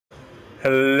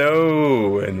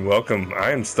Hello and welcome. I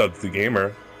am Stubbs the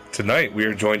Gamer. Tonight we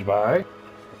are joined by...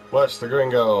 Wes the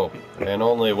Gringo, and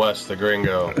only Wes the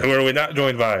Gringo. And where are we not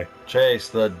joined by? Chase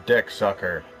the Dick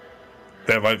Sucker.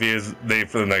 That might be his name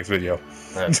for the next video.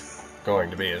 That's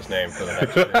going to be his name for the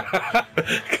next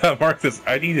video. God, mark this.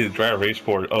 I need a dry erase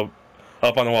board up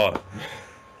on the wall.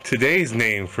 Today's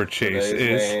name for Chase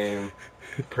Today's is... name,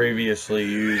 previously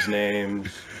used names,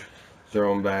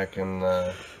 throw them back in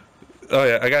the... Oh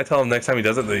yeah, I gotta tell him next time he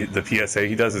does it, the PSA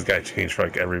he does, this guy change for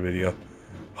like every video.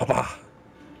 Hoppa!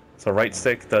 So right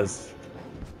stick does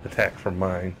attack from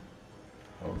mine.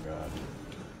 Oh god.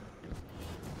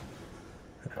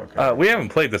 Okay. We haven't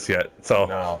played this yet, so...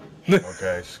 No.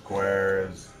 Okay, square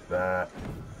is that.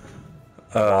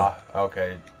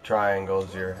 Okay,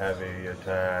 triangle's your heavy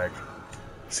attack.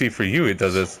 See, for you it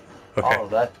does this. Okay. Oh,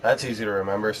 that's easy to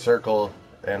remember. Circle,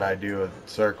 and I do a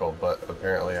circle, but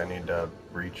apparently I need to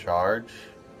recharge.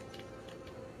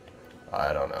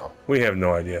 I don't know. We have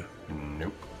no idea.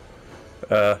 Nope.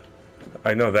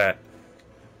 I know that.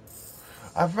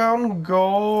 I found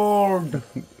gold!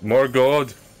 More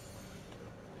gold.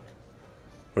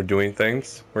 We're doing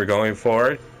things. We're going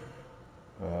for it.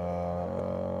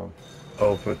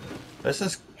 Open. This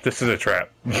is a trap.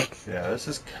 yeah. This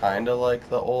is kind of like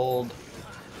the old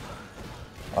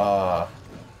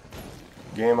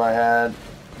game I had,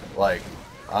 like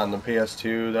on the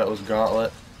PS2. That was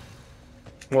Gauntlet.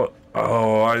 What?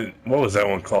 Oh, what was that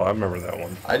one called? I remember that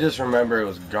one. I just remember it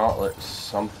was Gauntlet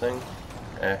something,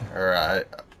 or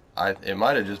it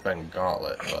might have just been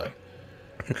Gauntlet, but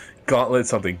Gauntlet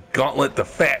something. Gauntlet the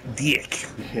fat dick.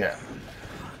 yeah.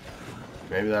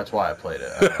 Maybe that's why I played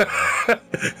it.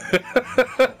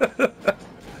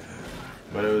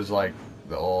 But it was like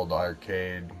the old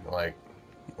arcade, like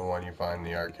the one you find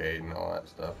in the arcade and all that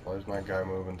stuff. Why is my guy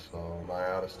moving slow? Am I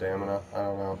out of stamina? I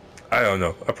don't know. I don't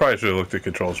know. I probably should have looked at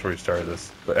controls before we started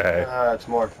this. But hey. It's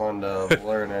more fun to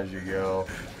learn as you go.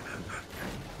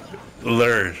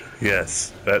 Learn.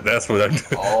 Yes. That's what I'm doing.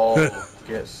 Oh,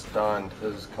 get stunned.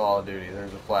 This is Call of Duty.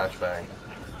 There's a flashbang.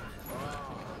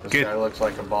 This guy looks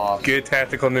like a boss. Get a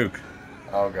tactical nuke.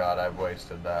 Oh god, I've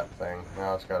wasted that thing.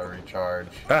 Now it's gotta recharge.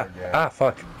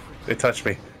 Fuck. It touched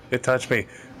me. It touched me.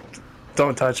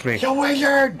 Don't touch me. You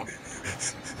wizard!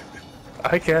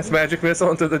 I cast magic missile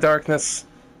into the darkness.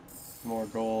 More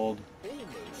gold.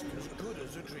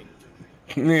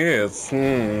 Yes.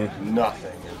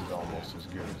 Nothing is almost as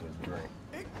good as a drink.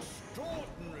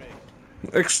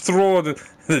 Extraordinary.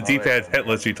 The D-pad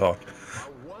lets you talk.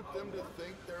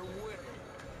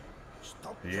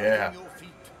 Yeah.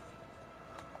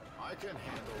 I can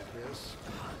handle this.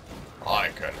 I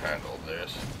can handle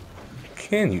this.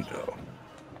 Can you though?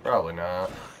 Probably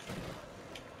not.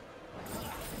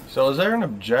 So is there an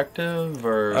objective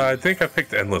or? I think I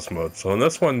picked endless mode. So in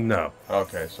this one, no.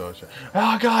 Okay, so it's.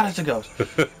 Oh god, it's a ghost.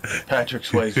 Patrick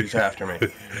Swayze's after me.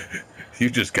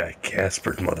 You just got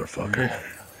Caspered, motherfucker.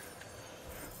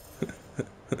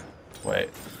 Wait.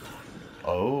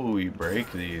 Oh, you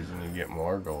break these and you get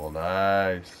more gold.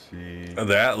 I see.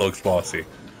 That looks bossy.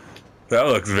 That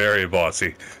looks very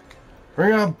bossy.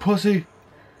 Bring on, pussy.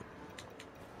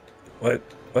 What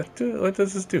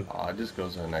does this do? Oh, it just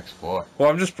goes to the next floor.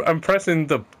 Well, I'm pressing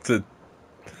the. I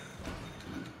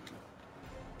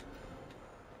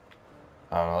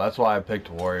don't know. That's why I picked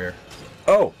warrior.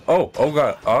 Oh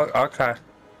god. Okay.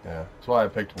 Yeah, that's why I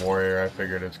picked warrior. I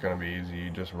figured it's gonna be easy.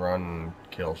 You just run and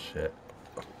kill shit.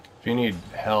 If you need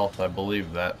health, I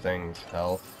believe that thing's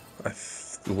health. I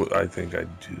think I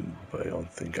do, but I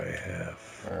don't think I have.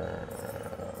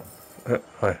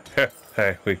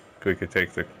 Hey, we could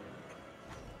take the.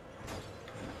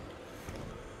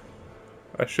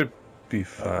 I should be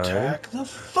fine. Attack the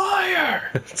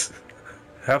fire!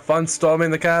 Have fun storming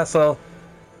the castle.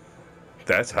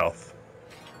 That's health.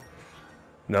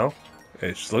 No,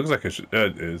 it just looks like it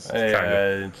is.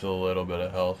 Yeah, it's a little bit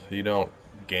of health. You don't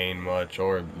gain much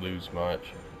or lose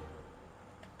much.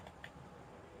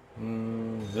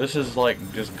 This is like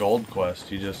just gold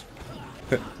quest. You just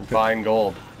find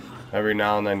gold. Every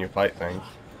now and then you fight things.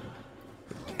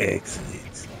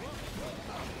 Excellent.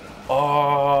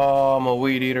 Oh, I'm a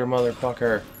weed eater,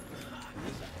 motherfucker.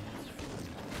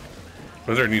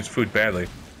 Wizard needs food badly.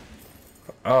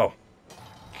 Oh.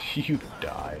 You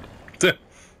died.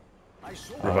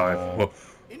 Revive.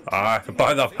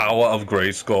 By the power of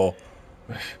Grayskull.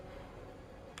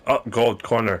 Oh, gold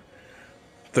corner.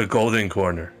 The golden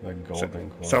corner. The golden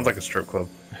corner. Sounds like a strip club.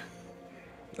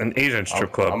 An Asian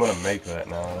strip club. I'm gonna make that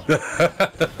now.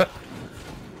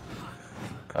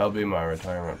 That'll be my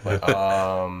retirement plan.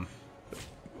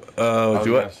 I was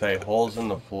gonna say holes in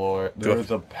the floor.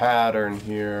 There's a pattern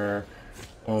here.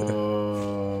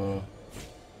 Boom.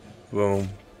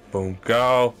 Boom.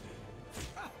 Go.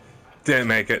 Didn't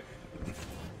make it.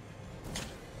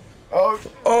 Oh.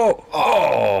 Oh.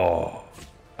 Oh.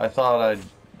 I thought I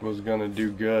was gonna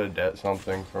do good at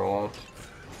something for once.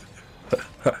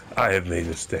 I have made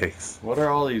mistakes. What are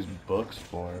all these books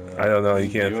for? I don't know. You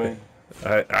can't. doing?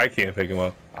 I can't pick them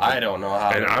up. I don't know how.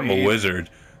 And to I'm read. a wizard.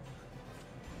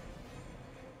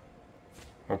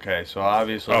 Okay, so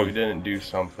obviously Oh. we didn't do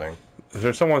something. Is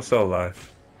there someone still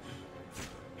alive?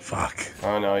 Fuck.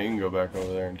 Oh no, you can go back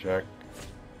over there and check.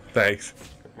 Thanks.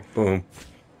 Boom.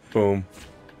 Boom.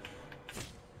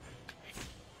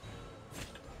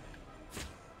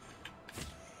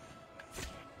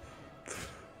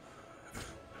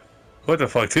 What the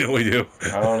fuck did we do?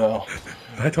 I don't know.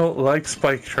 I don't like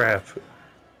spike trap.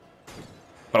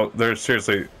 Oh, there's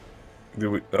seriously.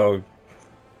 Do we? Oh,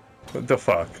 what the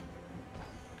fuck?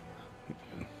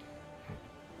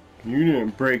 You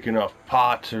didn't break enough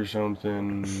pots or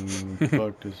something.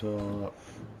 Fucked us all up.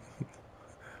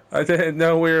 I didn't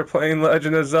know we were playing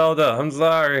Legend of Zelda. I'm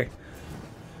sorry.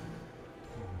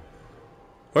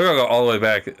 We're gonna go all the way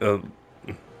back.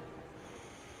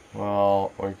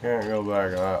 Well, we can't go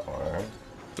back that way.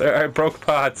 There, I broke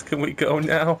pots. Can we go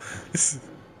now?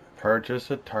 Purchase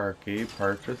a turkey,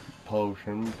 purchase a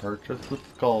potion, purchase the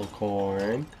skull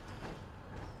coin.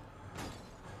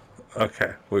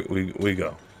 Okay, we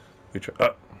go. We try.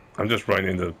 Oh, I'm just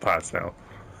running into the pots now.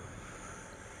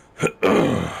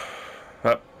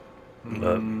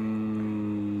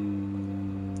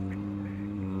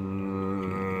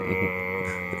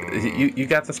 You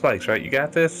got the spikes, right? You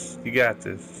got this? You got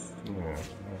this.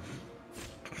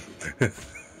 Yeah.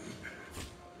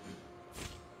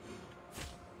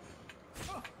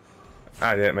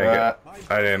 I didn't make it.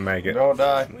 I didn't make it. Don't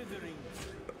die.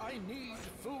 I need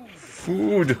food.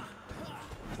 Food.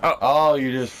 Oh,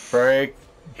 you just break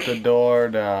the door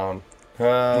down.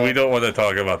 We don't want to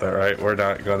talk about that, right? We're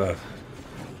not gonna.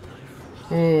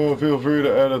 Oh, feel free to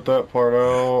edit that part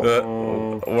out.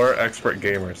 We're expert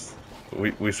gamers.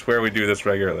 We swear we do this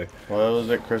regularly. What was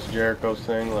it, Chris Jericho's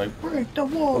thing? Like, break the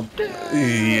wall down.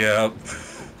 Yep.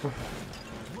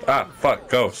 Ah, fuck,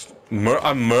 ghost.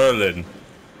 I'm Merlin.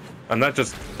 I'm not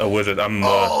just a wizard. I'm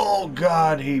Merlin. Oh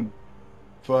God, he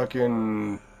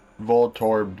fucking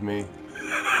Voltorbed me.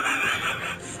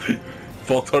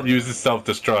 Voltorb uses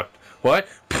self-destruct. What?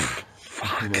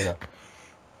 Yeah.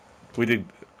 We did.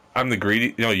 I'm the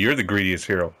greedy. No, you're the greediest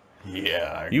hero.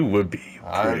 Yeah. You would be. You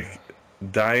prick.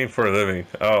 Dying for a living.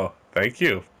 Oh, thank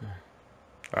you.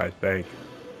 I think.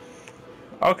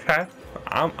 Okay,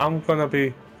 I'm gonna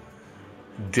be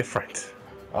different.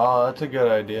 Oh, that's a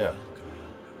good idea.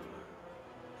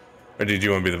 Or did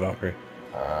you want to be the Valkyrie?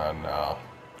 No.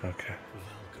 Okay.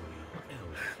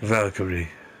 Valkyrie.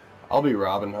 I'll be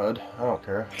Robin Hood. I don't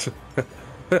care.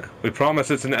 We promise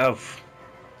it's an elf.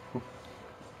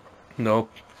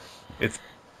 Nope.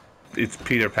 It's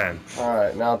Peter Pan.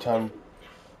 Alright, now time.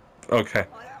 Okay.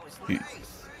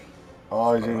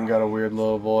 Oh, he's even got a weird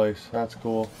little voice. That's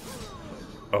cool.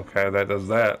 Okay, that does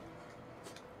that.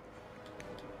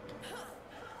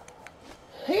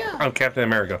 Yeah. I'm Captain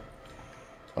America.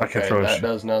 I can Okay, throw that shit.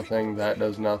 does nothing. That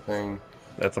does nothing.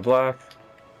 That's a block.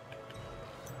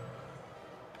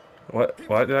 What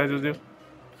did I just do?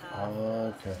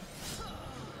 Okay.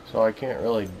 So I can't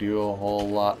really do a whole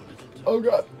lot. Oh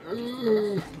God.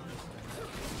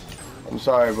 I'm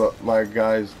sorry, but my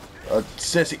guy's a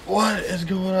sissy. What is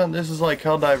going on? This is like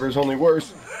Helldivers, only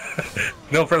worse.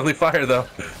 No friendly fire though.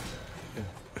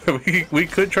 we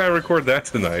could try to record that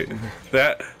tonight.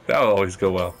 That'll always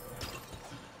go well.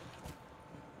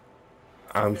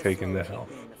 I'm taking the health.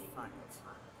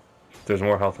 There's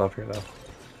more health up here though.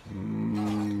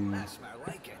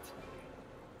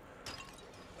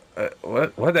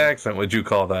 What accent would you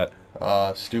call that?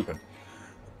 Stupid.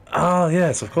 Oh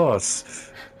yes, of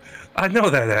course. I know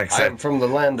that I'm accent. from the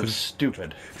land of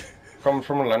stupid. Come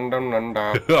from London,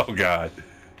 London. Oh God.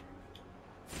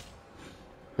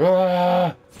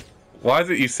 Ah! Why is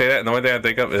it you say that and the only thing I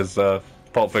think of is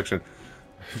Pulp Fiction?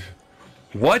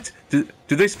 What? Do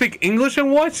they speak English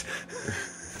in what?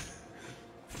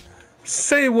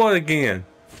 Say what again?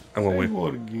 I'm gonna Say wait.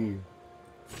 what again?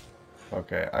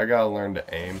 Okay, I gotta learn to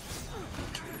aim.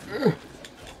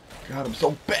 God, I'm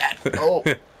so bad. Oh.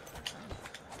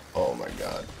 Oh my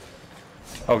God.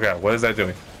 Okay, what is that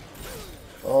doing?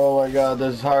 Oh my God,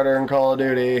 this is harder than Call of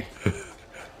Duty.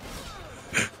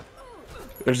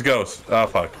 There's ghosts. Oh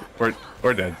fuck.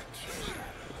 We're dead.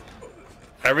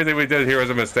 Everything we did here was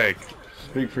a mistake.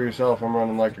 Speak for yourself, I'm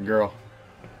running like a girl.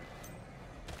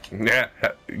 Yeah,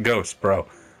 ghosts, bro.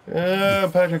 Yeah,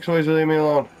 Patrick Swayze, leave me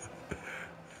alone.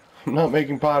 I'm not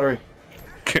making pottery.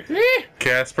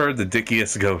 Casper, the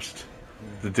dickiest ghost.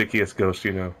 The dickiest ghost,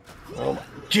 you know. Oh my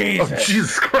Jesus. Oh,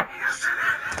 Jesus Christ.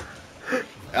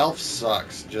 Elf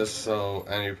sucks, just so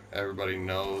everybody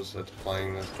knows that's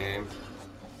playing this game.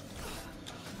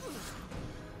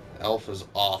 Elf is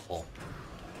awful.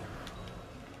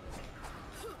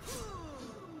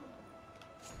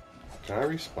 Can I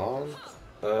respawn?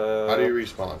 How do you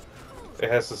respawn? It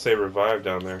has to say revive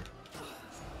down there.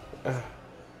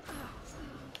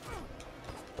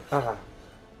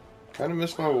 Kind of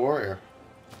miss my warrior.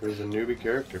 He's a newbie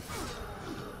character.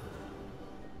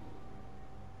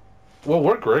 Well,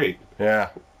 we're great. Yeah.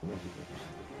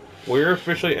 We're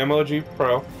officially MLG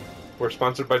Pro. We're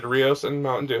sponsored by Doritos and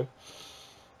Mountain Dew.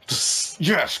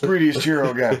 Yes, greediest hero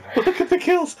again. Look at the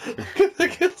kills. Look at the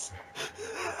kills.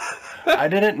 I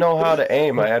didn't know how to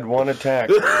aim. I had one attack.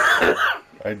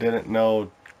 I didn't know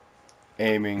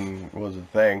aiming was a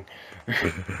thing.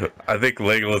 I think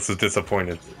Legolas is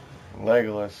disappointed.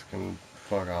 Legolas can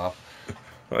fuck off.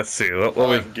 Let's see.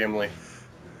 Gimli.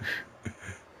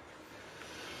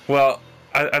 Well,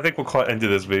 I think we'll end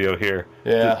this video here.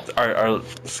 Yeah. Our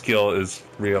skill is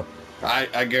real.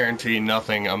 I guarantee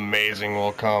nothing amazing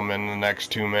will come in the next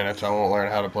 2 minutes. I won't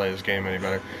learn how to play this game any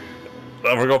better.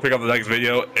 We're going to pick up the next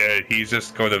video, and he's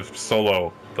just going to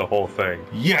solo the whole thing.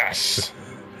 Yes!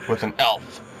 With an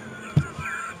elf.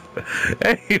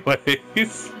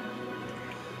 Anyways,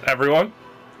 everyone,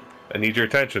 I need your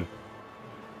attention.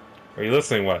 Are you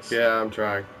listening, Wes? Yeah, I'm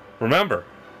trying. Remember,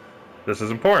 this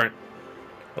is important.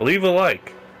 Leave a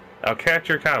like. I'll catch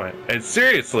your comment. And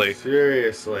seriously.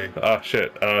 Seriously. Oh,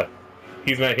 shit.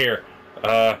 He's not here.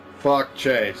 Fuck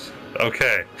Chase.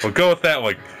 Okay. We'll go with that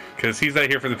one. Because he's not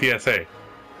here for the PSA.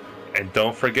 And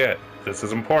don't forget, this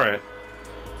is important.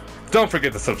 Don't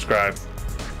forget to subscribe.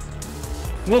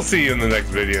 We'll see you in the next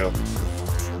video.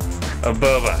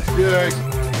 Bye-bye. Yay.